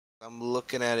I'm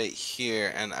looking at it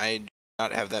here, and I do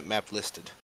not have that map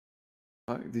listed.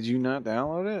 Did you not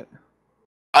download it?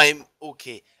 I'm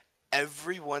okay.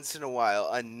 Every once in a while,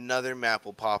 another map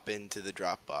will pop into the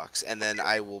Dropbox, and then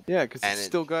I will. Yeah, because it's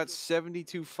still got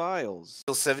 72 files.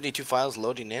 Still 72 files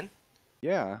loading in?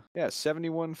 Yeah,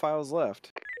 71 files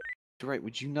left. Right,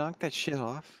 would you knock that shit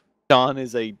off? Dawn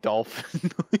is a dolphin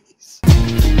noise.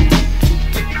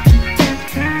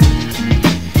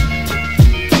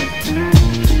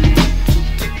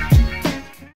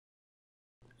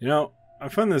 You know, I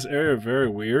find this area very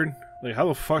weird. Like, how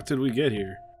the fuck did we get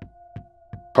here?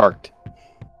 Parked.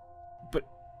 But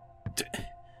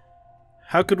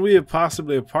how could we have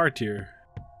possibly have parked here?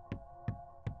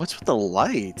 What's with the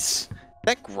lights? Is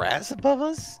that grass above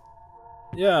us?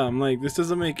 Yeah, I'm like, this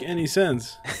doesn't make any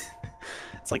sense.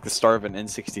 It's like the start of an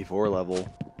N64 level.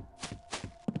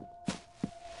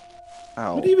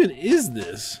 Ow. What even is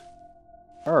this?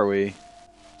 How are we?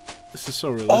 This is so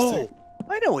realistic. Oh!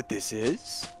 I know what this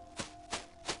is.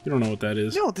 You don't know what that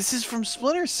is. No, this is from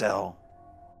Splinter Cell.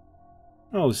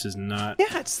 No, this is not.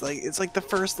 Yeah, it's like the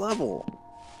first level.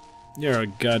 You're a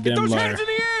goddamn Get those liar. hands in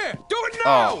the air! Do it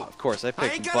now! Oh, of course, I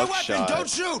picked ain't got a weapon, buckshot don't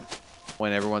shoot!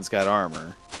 when everyone's got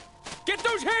armor. Get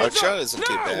those hands Buckshot up! isn't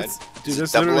too bad. Dude, Is it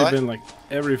that's double literally I? been like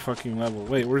every fucking level.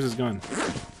 Wait, where's his gun?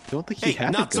 I don't think he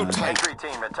had not a so gun. tight. Entry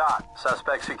team to talk.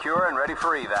 Suspect secure and ready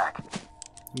for evac.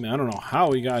 I mean, I don't know how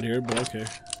we got here, but okay.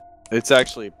 It's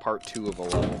actually part 2 of a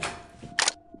level.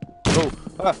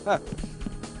 Oh!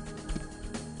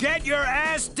 Get your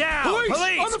ass down!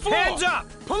 Police! On the floor! Hands up!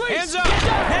 Police! Hands up! Get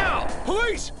down! Now!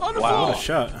 Police! On the Wow. What a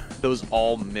shot. Those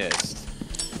all missed.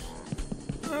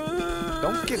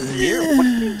 Don't get near. What are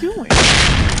you doing?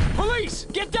 Police!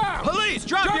 Get down! Police!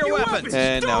 Drop your weapons!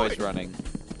 And Do now it! he's running.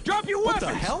 Drop your weapons!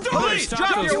 the hell? Do Police, it!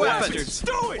 drop your weapons!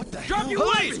 Do it! What the Drop hell? your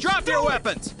Police, weapons! drop Do your it!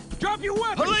 weapons! Drop your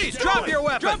weapons! Police, Do drop it! your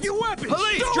weapons! Drop your weapons!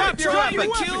 Police, Do drop it! your Drop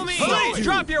weapons! Kill me! Police,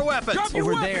 drop your weapons! Drop your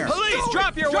Over weapons! there! Do Police, it!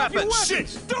 drop your Drop weapons!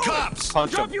 Shit! Do it! Cops!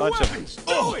 Punch Drop him, your punch him. weapons!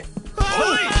 Do it!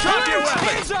 Police, drop your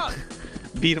Hands weapons! up!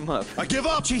 Beat him up. I give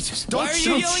up! Jesus, Why don't are shoot!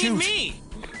 you yelling at me?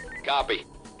 Copy.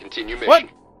 Continue mission. What? You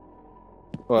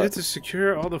What? have to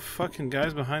secure all the fucking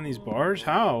guys behind these bars?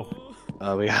 How?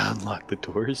 We gotta unlock the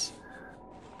doors.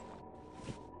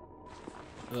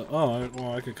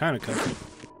 Well, I could kind of cut it.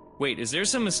 Wait, is there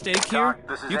some mistake here? Doc,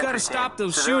 this is You gotta entry stop team.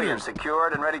 those Civilians shooters.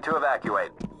 secured and ready to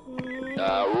evacuate.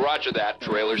 Roger that.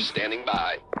 Trailer's standing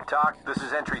by. Talk, this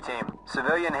is entry team.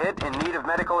 Civilian hit in need of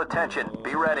medical attention.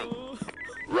 Be ready.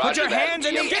 Roger Put your that. hands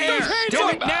in the EMT air! Do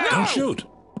standing it by. now! Don't shoot!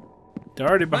 They're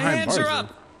already My behind hands bars. are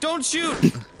up! Don't shoot!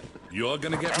 You're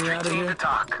gonna get me out of Team to here?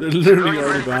 talk. They're literally Civilian already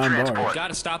ready for behind transport. bars.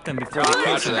 Gotta stop them before they Roger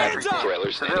cross the that. line. Hands up.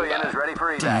 Trailer's standing Civilian by. is ready for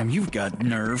evac. Damn, you've got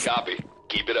nerve. Copy.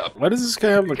 Keep it up. Why does this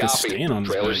guy have like a Copy. stain on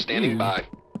his Trailer's back? standing Ew. by.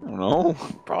 I don't know.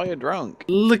 Probably a drunk.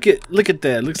 Look at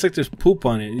that. Looks like there's poop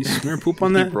on it. You smear poop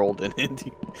on He that? rolled in it.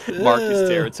 He marked his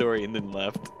territory and then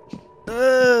left.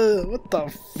 What the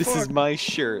fuck? This is my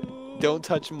shirt. Don't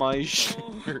touch my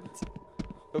shirt.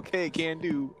 Okay, can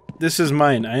do. This is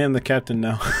mine. I am the captain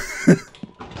now.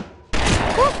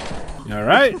 All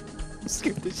right.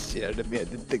 Scared the shit out of me. I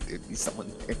didn't think there'd be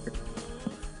someone there.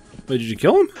 Wait, did you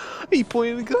kill him? He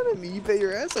pointed a gun at me. You bet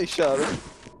your ass I shot him.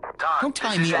 Talk, Don't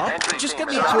tie this me is up. entry Just team.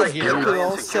 get me out of Suspect here. civilian Look at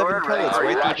all secured, 7 ready pellets for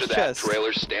right through Roger his that. chest.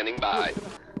 Trailer's standing by.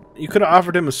 You could have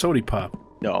offered him a sody pop.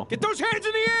 No. Get those hands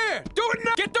in the air! Do it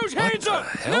now! Get those hands the up!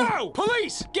 hell? Now!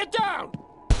 Police, get down!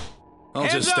 I'll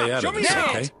hands just stay up! out Show of me this, your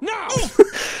okay? hands! Now!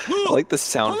 I like the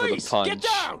sound Police, for the get punch.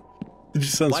 down! It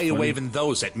just sounds Why are you funny. waving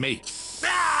those at me?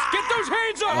 Get those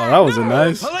hands up! Oh, that was a now!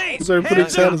 nice. Police, Those are pretty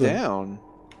hands up! excited. Down.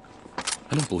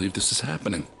 I don't believe this is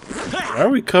happening. Why are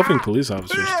we cuffing police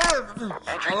officers?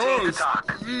 Entry team to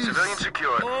talk. Civilian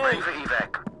secured, ready for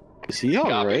evac. Is he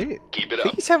alright? Keep it I think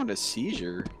up. he's having a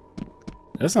seizure.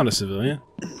 That's not a civilian.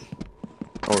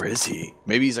 Or is he?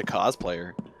 Maybe he's a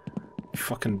cosplayer. He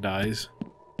fucking dies.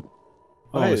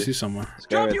 Oh, Right. I see someone. This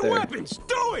guy Drop right your there. weapons!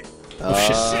 Do it!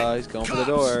 He's going for the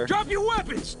door. Drop your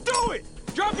weapons! Do it!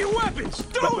 Drop your weapons!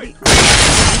 Do it!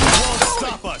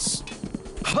 Stop us!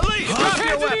 Police, drop hands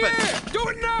your in the weapons! air! Do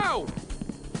it now!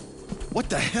 What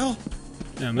the hell?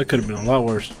 Damn, that could have been a lot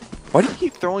worse. Why do you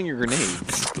keep throwing your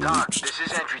grenades? Doc, this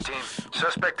is entry team.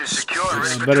 Suspect is secure and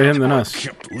ready for Better him than transport. us.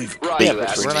 Can't believe it. Roger Yeah, that.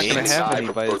 but we're not gonna Stand have by any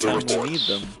for by the further time we need reports.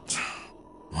 them.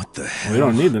 What the hell? We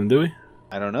don't need them, do we?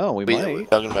 I don't know. We We're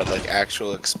might. talking about like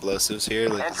actual explosives here.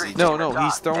 Like, is he No, no, Doc,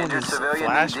 he's throwing enter his civilian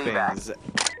flashbangs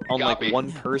on like Copy.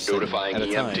 one person Notifying at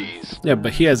a time. EMTs. Yeah,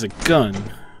 but he has a gun.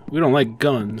 We don't like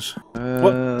guns.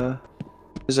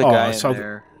 There's a Oh, guy I in saw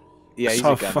there. Yeah, I he's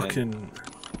saw a gunman. fucking.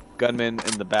 Gunman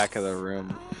in the back of the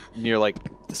room, near like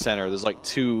the center. There's like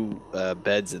 2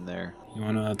 beds in there. You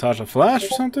want to toss a flash or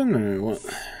something, or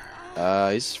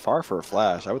what? He's far for a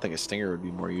flash. I would think a stinger would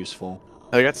be more useful.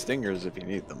 I got stingers if you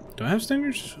need them. Do I have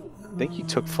stingers? I think you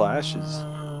took flashes.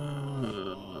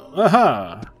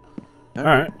 Aha!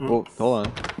 Alright. Well, hold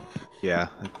on. Yeah,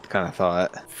 I kind of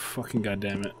thought. Fucking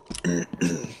goddamn it.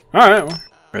 Alright, well.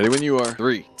 Ready when you are.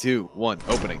 3, 2, 1,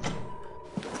 opening.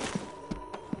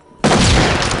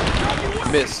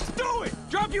 Missed. Do it!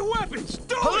 Drop your weapons!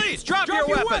 Police, drop your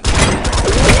weapons!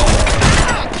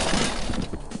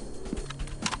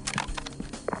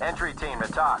 Entry team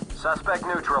to TOC. Suspect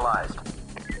neutralized.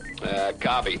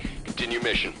 Copy. Continue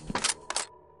mission.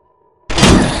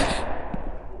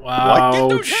 Wow. Get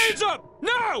those hands up!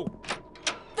 No!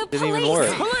 The Didn't even police!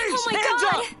 work. Police, Oh my hands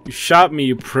God! up! You shot me,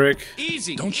 you prick.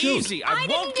 Easy, Don't shoot. easy. I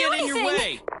won't didn't get do in your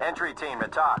anything. way. Entry team to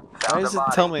TOC. Why Found does a it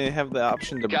body. tell me I have the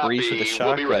option to Copy, breach with a we'll be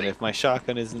shotgun ready. if my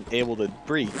shotgun isn't able to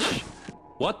breach?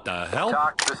 What the hell?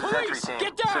 TOC, this is entry Police, team.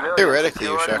 get down! Civilians Theoretically,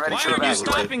 your secured and shotgun ready Why for should are be you able to-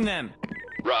 evacuation. stopping them?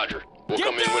 Roger. We'll Get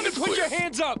come in down when and it's put your clear.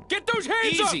 hands up! Get those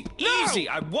hands up! Easy, No! easy.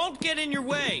 I won't get in your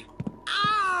way.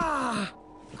 Ah!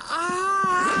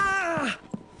 Ah!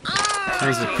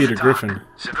 Sounds like Peter Griffin.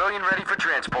 Civilian ready for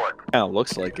transport. Kinda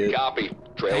looks like it. Copy.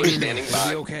 Trailer standing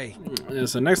by. Okay. Yeah,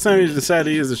 so next time you decide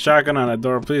to use a shotgun on a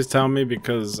door, please tell me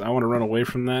because I want to run away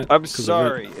from that. I'm 'Cause of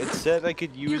sorry. It said I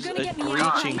could use gonna a get me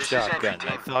breaching This is entry shotgun. team.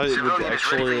 I thought it would Civilian is ready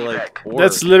actually for like evac. work.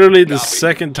 That's literally the Copy.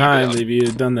 second time Keep it up. that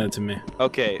you've done that to me.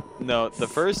 Okay, no, the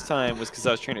first time was because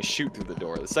I was trying to shoot through the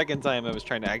door. The second time I was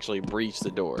trying to actually breach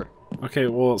the door. Okay,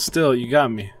 well, still, you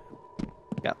got me.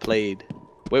 Got played.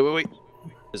 Wait.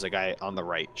 There's a guy on the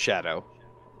right. Shadow.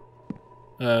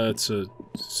 It's a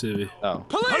civvy. Oh.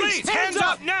 Police, hands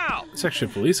up now! It's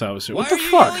actually a police officer. Why What the are you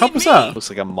fuck? yelling Help at us me? out. Looks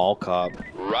like a mall cop.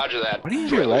 Roger that. What do you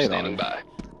do Trailer light standing on? by.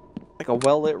 Like a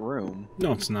well-lit room.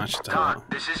 No, it's not. Shut the hell up. TOC,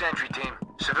 this is entry team.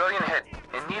 Civilian hit.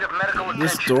 In need of medical attention.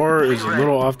 This door is a Be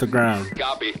little ready. off the ground.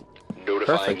 Copy.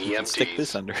 Notifying Perfect. You can EMTs. stick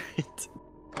this under it.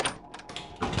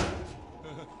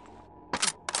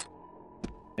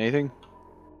 Anything?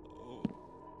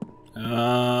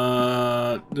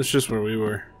 That's just where we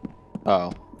were.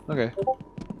 Oh. Okay.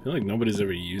 I feel like nobody's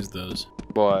ever used those.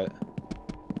 What?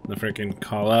 The freaking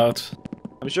call outs.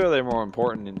 I'm sure they're more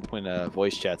important when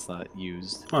voice chat's not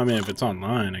used. I mean, if it's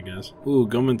online, I guess. Ooh,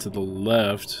 going to the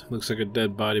left. Looks like a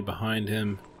dead body behind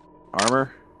him.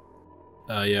 Armor?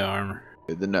 Yeah, armor.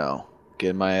 Good to know.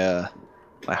 Get my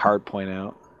my hard point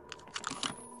out.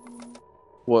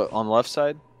 What, on the left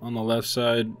side? On the left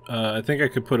side, I think I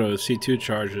could put a C2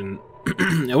 charge in.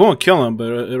 It won't kill him,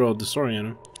 but it'll disorient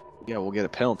him. Yeah, we'll get a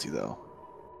penalty though.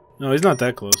 No, he's not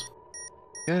that close.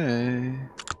 Okay.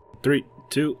 3,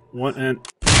 2, 1, and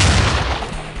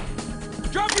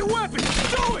Drop your weapons!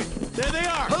 Do it! There they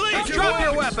are. Police, drop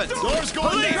your weapons! Door's going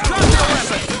Police, down. drop your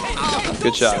weapons!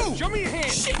 Good shot. Show me your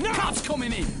hands! No. Cops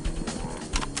coming in!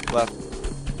 Left.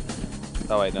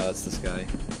 Oh wait, no, that's this guy.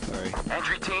 Sorry.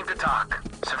 Entry team to TOC.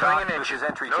 Civilian hit. This is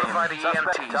entry team. Notify the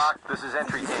EMTs. TOC, this is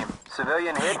entry team.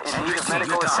 Civilian hit in need of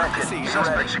medical attention.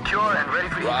 Suspect secure and ready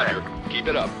for Roger. evac. Keep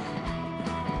it up.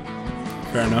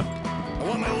 fair enough. I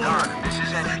want my lawyer. TOC, this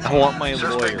is entry team. I want my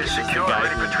Suspect lawyer. is This is the secure, guy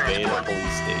ready who for invaded a transport.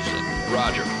 police station.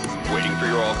 Roger. Waiting for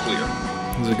your all clear.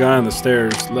 There's a guy on the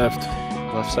stairs, left,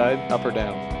 Left side, up or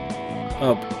down?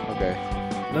 up. Okay.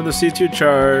 Another C2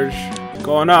 charge.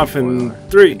 Going off in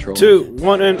 3, Control. 2,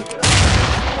 1, and Police,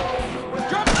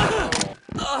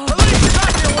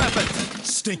 drop your weapons!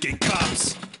 Stinking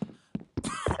cops.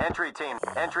 Entry team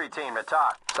to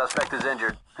TOC. Suspect is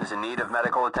injured. Is in need of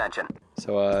medical attention.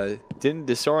 So, didn't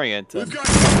disorient him. We've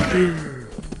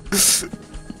got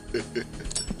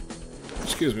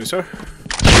excuse me, sir.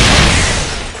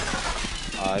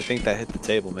 I think that hit the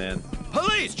table, man.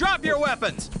 Police, drop your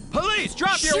weapons! Police,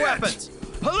 drop your Shit. weapons!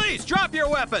 Police, drop your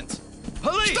weapons!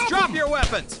 Police, Stop drop 'em! your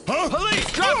weapons! Huh?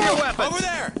 Police, drop your weapons! Over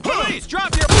there! Police,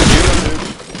 drop your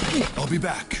I'll be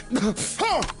back.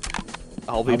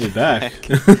 I'll be I'll be back.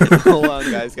 Hold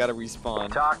on, guys. Gotta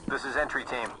respawn. TOC, this is entry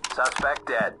team. Suspect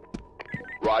dead.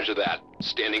 Roger that.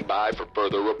 Standing by for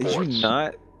further Did reports. you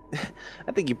not?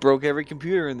 I think you broke every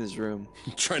computer in this room.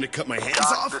 Trying to cut my hands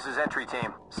TOC, off? this is entry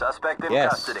team. Suspect in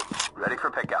Yes. custody. Ready for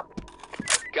pickup.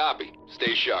 Copy.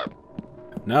 Stay sharp.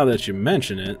 Now that you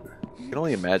mention it. I can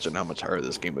only imagine how much harder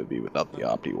this game would be without the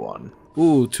Opti one.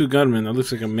 Ooh, 2 gunmen. That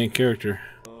looks like a main character.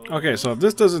 Okay, so if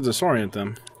this doesn't disorient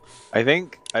them. I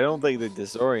don't think they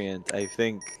disorient. I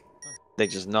think they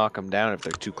just knock them down if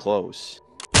they're too close.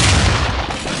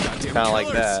 Kind of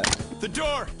like that. The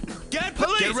door. Get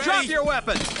Police, ready. drop your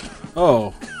weapons!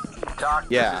 Oh, TOC,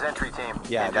 Yeah. this is entry team.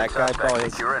 Yeah, Injured that guy suspect probably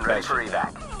has secure and ready for concussion.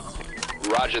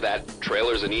 evac. Roger that.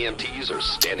 Trailers and EMTs are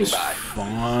standing it's by.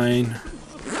 fine.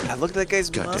 I look at that guy's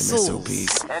Goddamn muscles.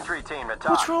 SOBs. Entry team to top.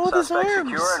 What's wrong with his Suspect arms?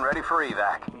 secure and ready for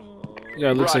evac.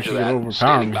 Yeah, it looks like Roger he could that. overpower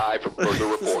Standing me. by for further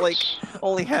It's like reports.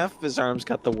 only half of his arms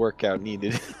got the workout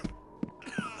needed.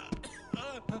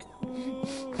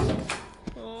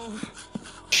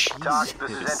 TOC,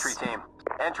 this is entry team.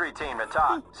 Entry team to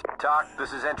TOC. TOC,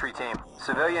 this is entry team.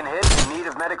 Civilian hit in need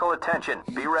of medical attention.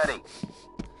 Be ready.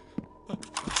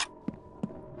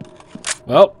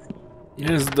 Well,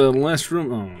 here's the last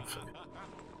room.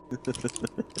 Oh,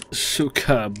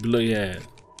 Shuka blue.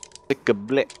 Like a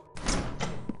blip.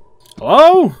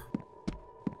 Hello?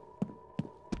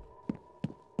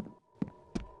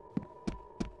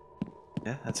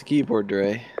 Yeah, that's a keyboard,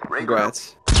 Dre. Regroup.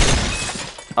 Congrats.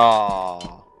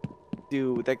 Aww.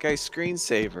 Dude, that guy's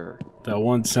screensaver. That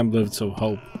one semblance of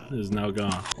hope is now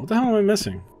gone. What the hell am I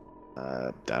missing?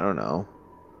 I don't know.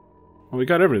 Well, we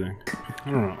got everything.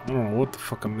 I don't know what the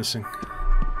fuck I'm missing.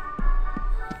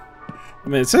 I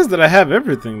mean, it says that I have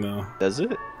everything though. Does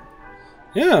it?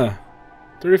 Yeah.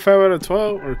 35 out of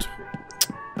 12 or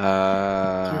 35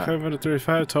 Well, out of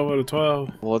 35, 12 out of 12.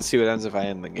 let's see what ends if I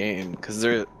end the game, because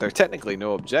there are technically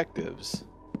no objectives.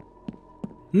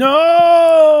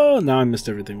 No! Now I missed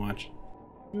everything. Watch.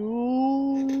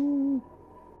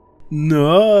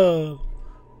 No.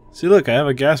 See, look, I have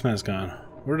a gas mask on.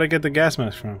 Where did I get the gas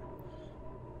mask from?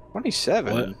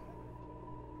 27.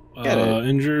 Get it.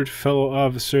 Injured fellow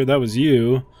officer. That was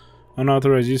you.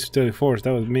 Unauthorized use of deadly force.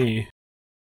 That was me.